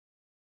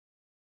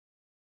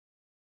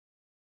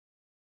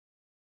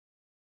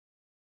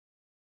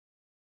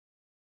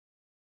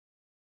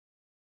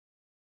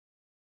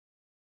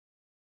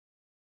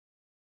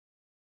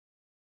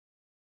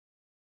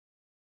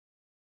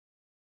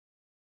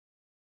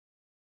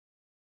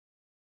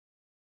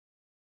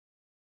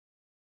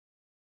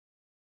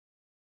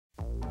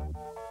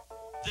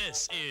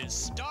This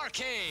is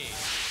Starcade,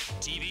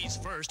 TV's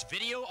first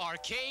video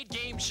arcade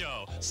game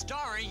show,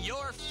 starring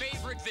your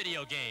favorite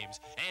video games,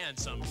 and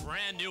some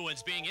brand new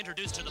ones being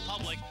introduced to the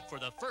public for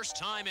the first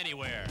time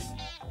anywhere.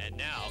 And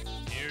now,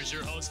 here's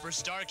your host for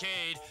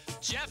Starcade,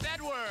 Jeff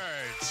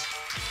Edwards.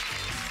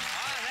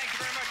 Thank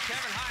you very much,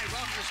 Kevin. Hi,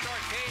 welcome to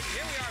Starcade.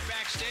 Here we are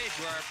backstage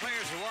where our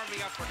players are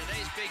warming up for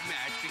today's big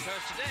match, because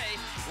today,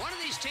 one of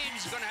these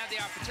teams is going to have the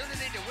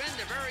opportunity to win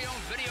their very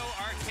own video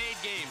arcade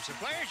game. So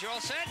players, you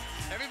all set?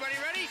 Everybody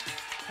ready?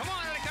 Come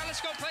on,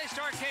 let's go play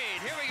Starcade.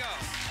 Here we go.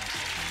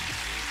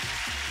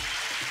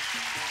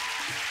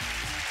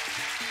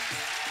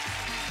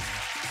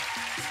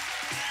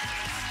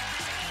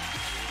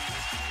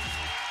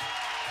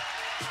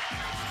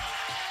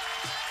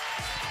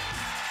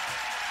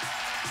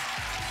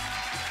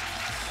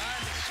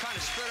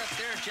 Split up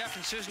there, Jeff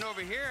and Susan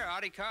over here,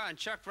 Adika and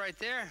Chuck right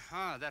there.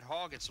 That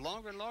hall gets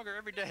longer and longer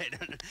every day.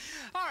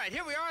 All right,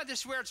 here we are.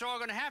 This is where it's all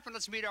going to happen.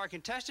 Let's meet our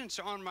contestants.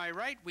 On my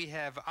right, we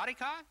have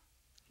Adika.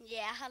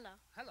 Yeah, hello.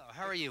 Hello,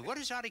 how are you? What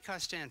does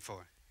Adika stand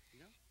for? You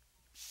know?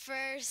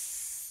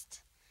 First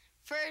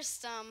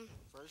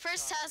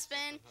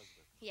husband.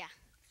 Yeah.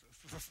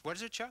 What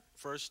is it, Chuck?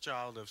 First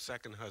child of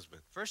second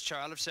husband. First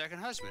child of second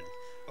husband.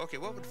 Okay,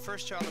 what would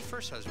first child of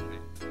first husband be?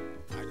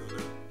 I don't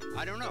know.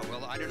 I don't know.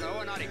 Well, I don't know,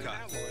 and Adika.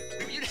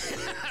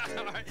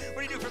 All right. What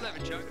do you do for a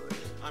living, Chuck?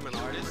 I'm an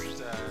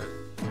artist, a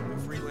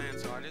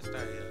freelance artist.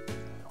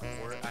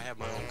 I have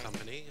my own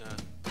company,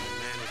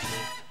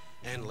 management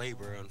and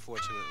labor,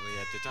 unfortunately,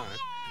 at the time.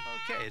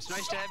 Okay, it's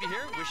nice to have you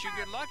here. Wish you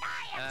good luck.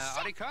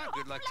 Adika,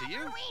 good luck to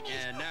you.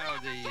 And now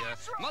the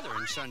mother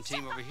and son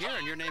team over here,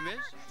 and your name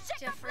is?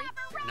 Jeffrey.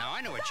 Now,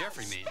 I know what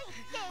Jeffrey means.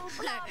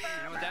 You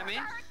know what that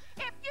means?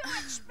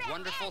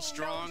 Wonderful,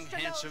 strong,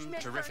 handsome,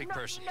 terrific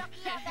person.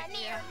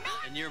 Yeah.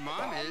 And your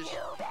mom is?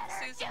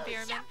 Susan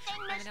Bierman.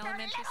 I'm an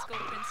elementary school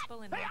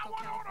principal in Norco,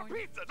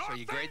 California. So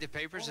you grade the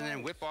papers and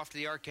then whip off to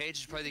the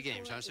arcades to play the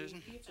games, huh,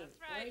 Susan? That's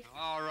right.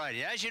 All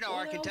righty. As you know,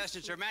 our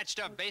contestants are matched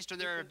up based on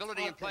their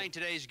ability in playing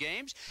today's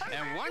games.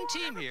 And one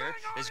team here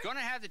is going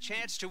to have the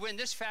chance to win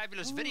this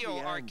fabulous video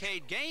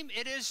arcade game.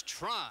 It is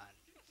Tron.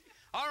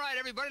 All right,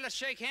 everybody, let's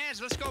shake hands.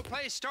 Let's go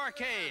play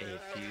Starcade.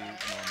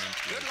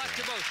 Good luck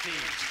to both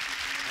teams.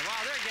 And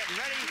while they're getting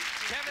ready,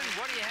 Kevin,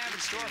 what do you have in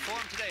store for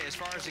them today as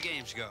far as the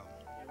games go?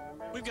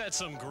 We've got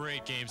some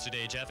great games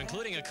today, Jeff,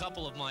 including a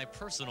couple of my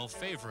personal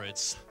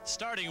favorites,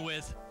 starting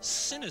with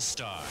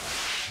Sinistar,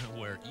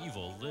 where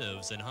evil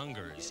lives and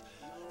hungers.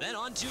 Then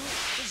on to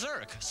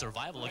Berserk,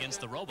 survival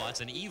against the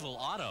robots and evil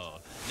Otto.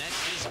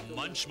 Next is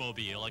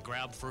Munchmobile, a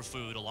grab for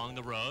food along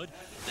the road.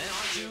 Then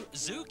on to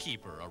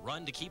Zookeeper, a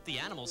run to keep the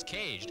animals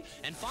caged.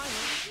 And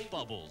finally,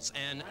 Bubbles.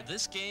 And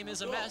this game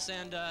is a mess.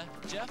 And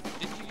Jeff,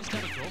 didn't you used to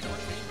have a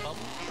girlfriend named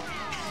Bubbles?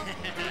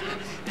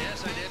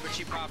 Yes, I did, but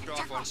she popped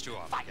off once too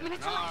often.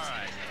 All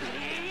right.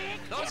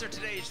 Those are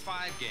today's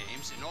 5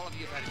 games, and all of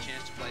you have had a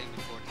chance to play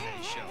before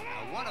today's show.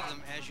 Now, one of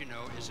them, as you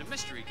know, is a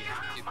mystery game.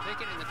 If you pick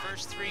it in the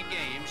first 3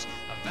 games,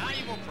 a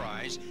valuable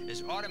prize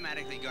is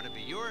automatically going to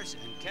be yours,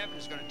 and Kevin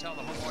is going to tell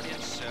the home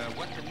audience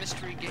what the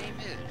mystery game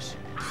is.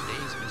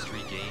 Today's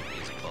mystery game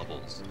is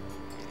Bubbles.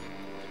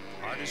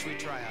 Hard as we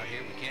try out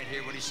here, we can't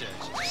hear what he says.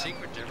 It's a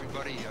secret to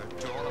everybody,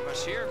 to all of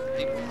us here.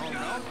 People at home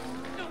know.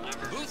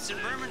 Booths and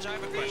Bermans, I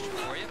have a question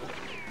for you.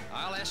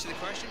 I'll ask you the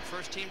question.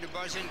 First team to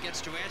buzz in gets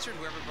to answer, and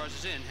whoever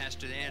buzzes in has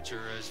to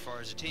answer as far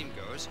as the team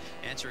goes.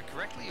 Answer it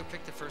correctly, you'll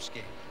pick the first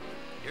game.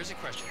 Here's the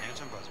question. Hands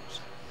on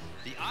buzzers.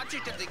 The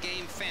object of the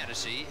game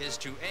Fantasy is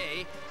to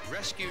A,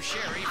 rescue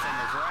Sherry from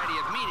a variety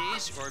of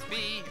meanies, or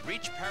B,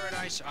 reach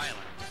Paradise Island.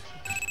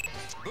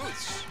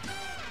 Booths.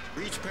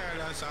 Reach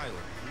Paradise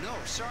Island. No,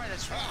 sorry,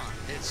 that's wrong.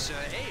 It's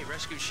A,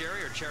 rescue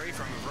Sherry or Cherry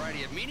from a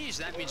variety of meanies.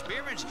 That means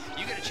Beermans,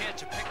 you get a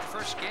chance to pick the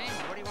first game.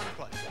 What do you want to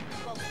play?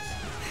 Bubbles.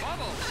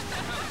 Bubbles.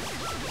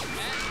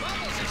 And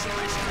Bubbles is the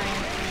mystery.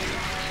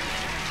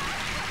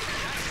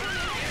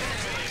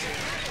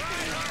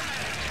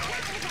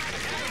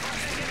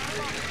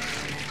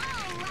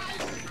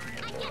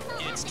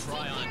 It's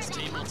Tryon's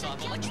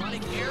tabletop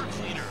electronic air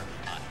cleaner.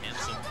 A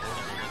handsome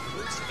portable that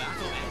removes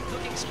tobacco and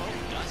cooking smoke,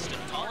 dust,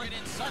 and pollen.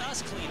 Let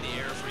us clean the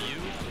air for you.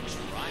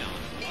 Tryon,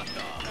 what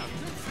the?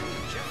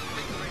 Jeff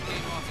picked the right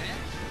game offhand.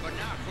 But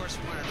now, of course,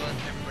 we wanted to let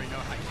everybody know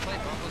how you play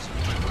Bubbles and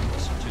play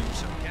Bubbles too.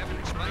 So, Kevin,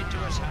 explain to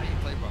us how you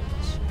play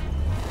Bubbles.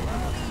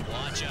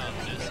 Watch out,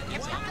 this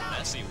is a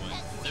messy one.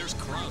 There's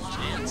crumbs,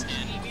 ants,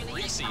 and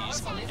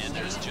Reese's, and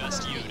there's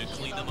just you to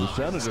clean them up. The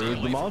senator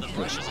is the monster.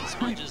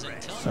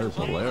 That is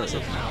hilarious. Do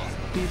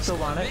you still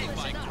want it?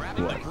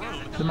 What?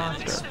 The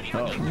monster.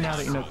 Oh. Now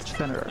that you know it's the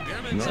senator. I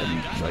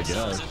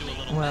guess.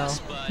 Well,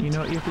 you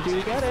know what you have to do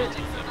to get it.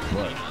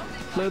 What?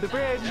 Blow the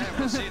bridge.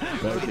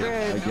 Blow the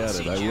bridge. I get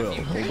it, I will.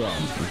 Hold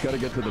on. We've got to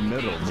get to the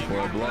middle before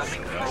I blow it,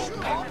 right?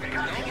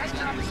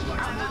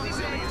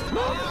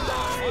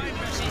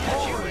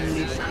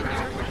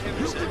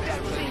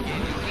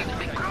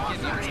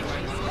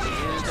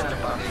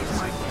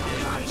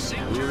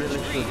 We really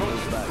should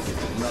move back.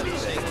 It's not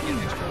safe.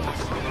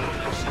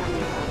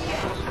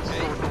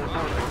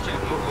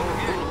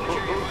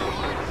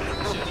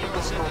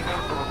 all set to go?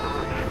 All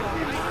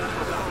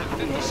right.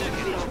 50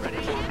 seconds.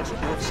 Ready?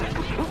 Set.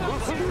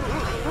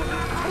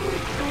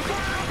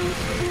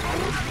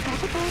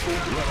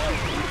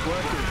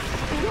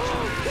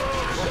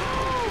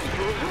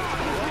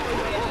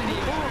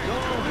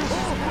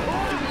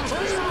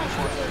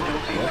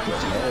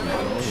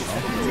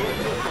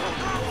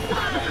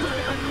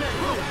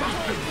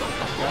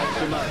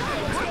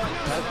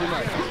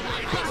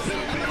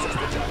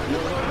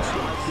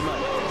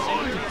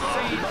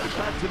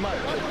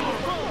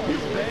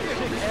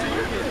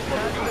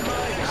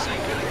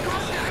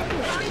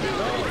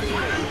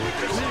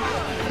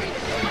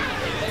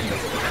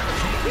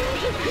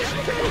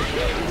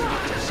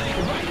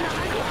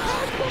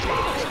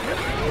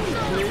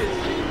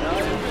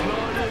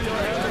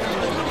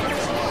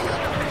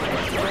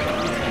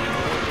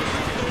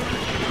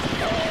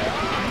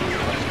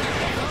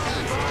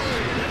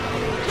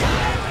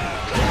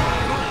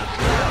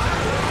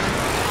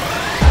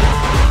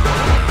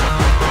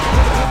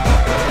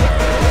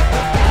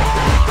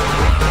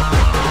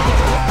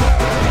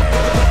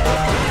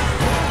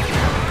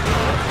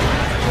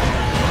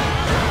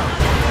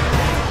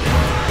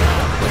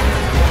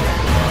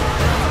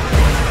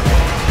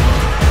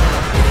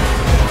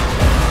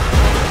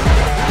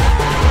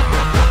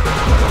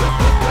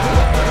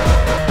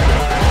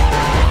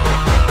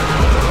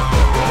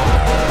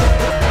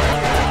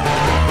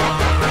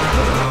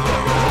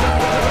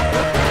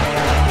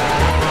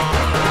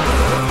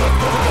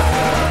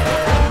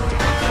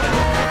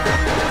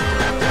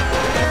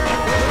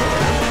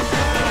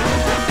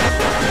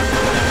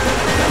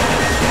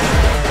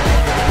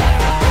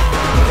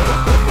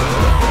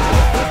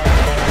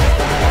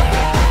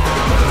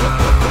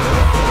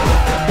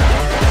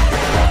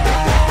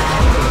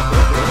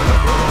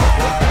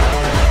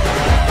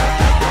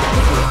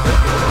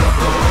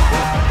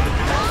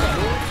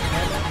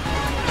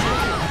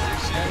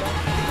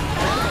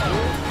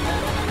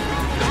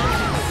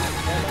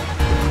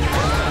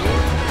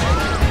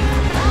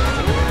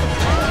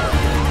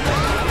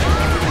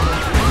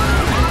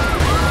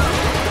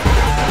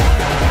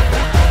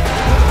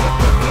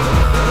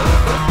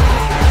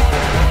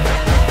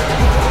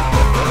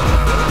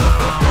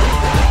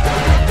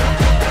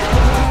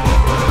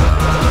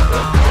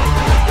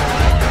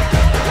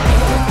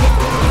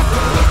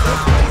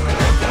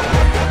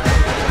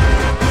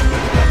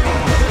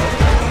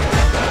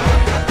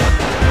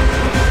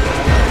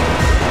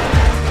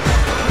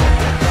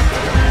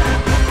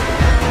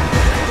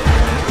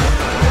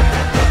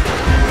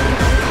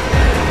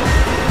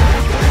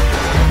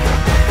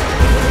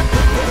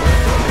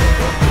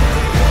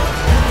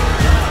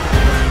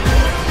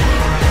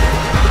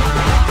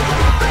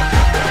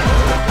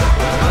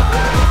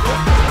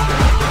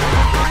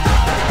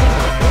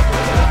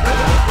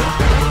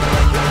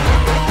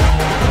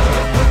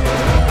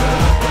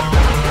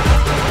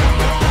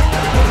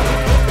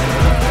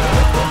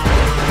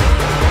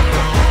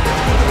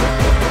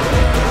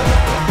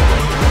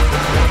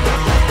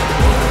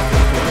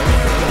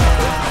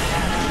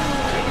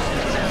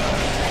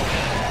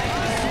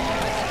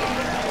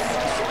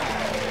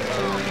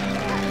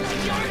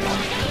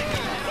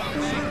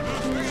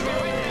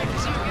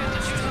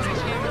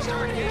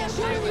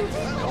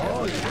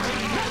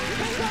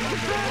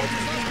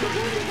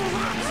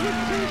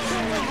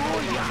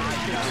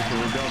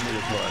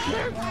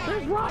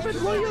 There's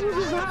Robin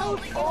Williams' house!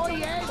 Oh,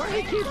 yeah? Where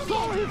he keeps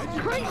all his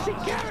crazy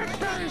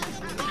characters!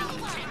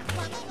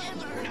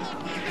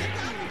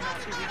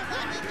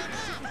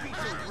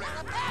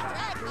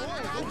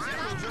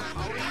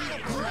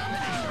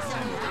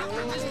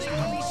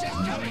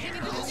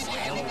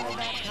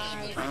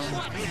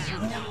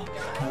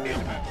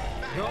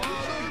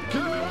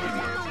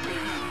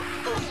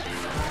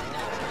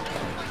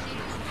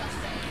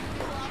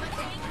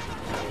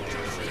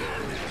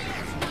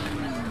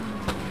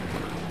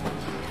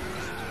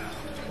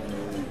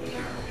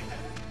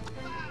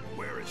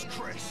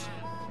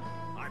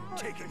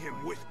 Taking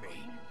him with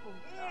me.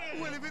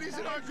 Well, if it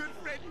isn't our good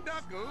friend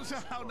Knuckles,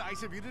 how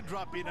nice of you to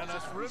drop in on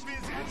us for a visit.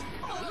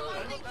 Oh,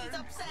 I think he's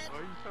upset.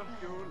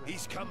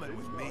 He's coming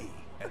with me,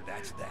 and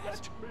that's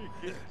that.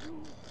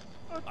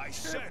 I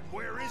said,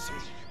 where is he?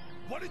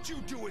 What did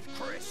you do with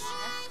Chris?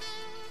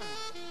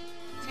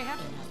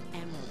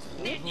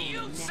 Did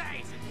you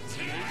say?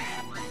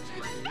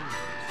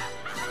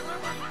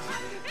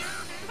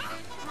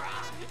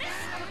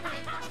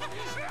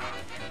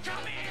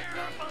 Come here,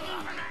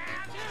 beloved man.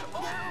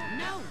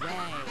 No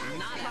way.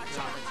 Not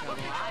after all the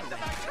trouble I've been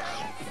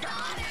through.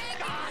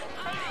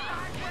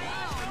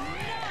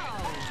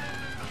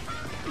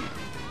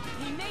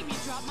 He made me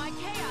drop my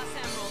Chaos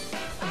Emerald.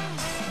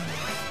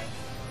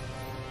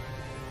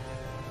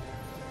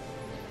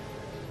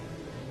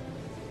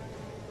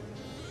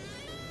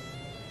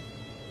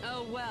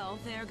 Oh well,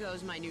 there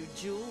goes my new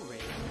jewelry.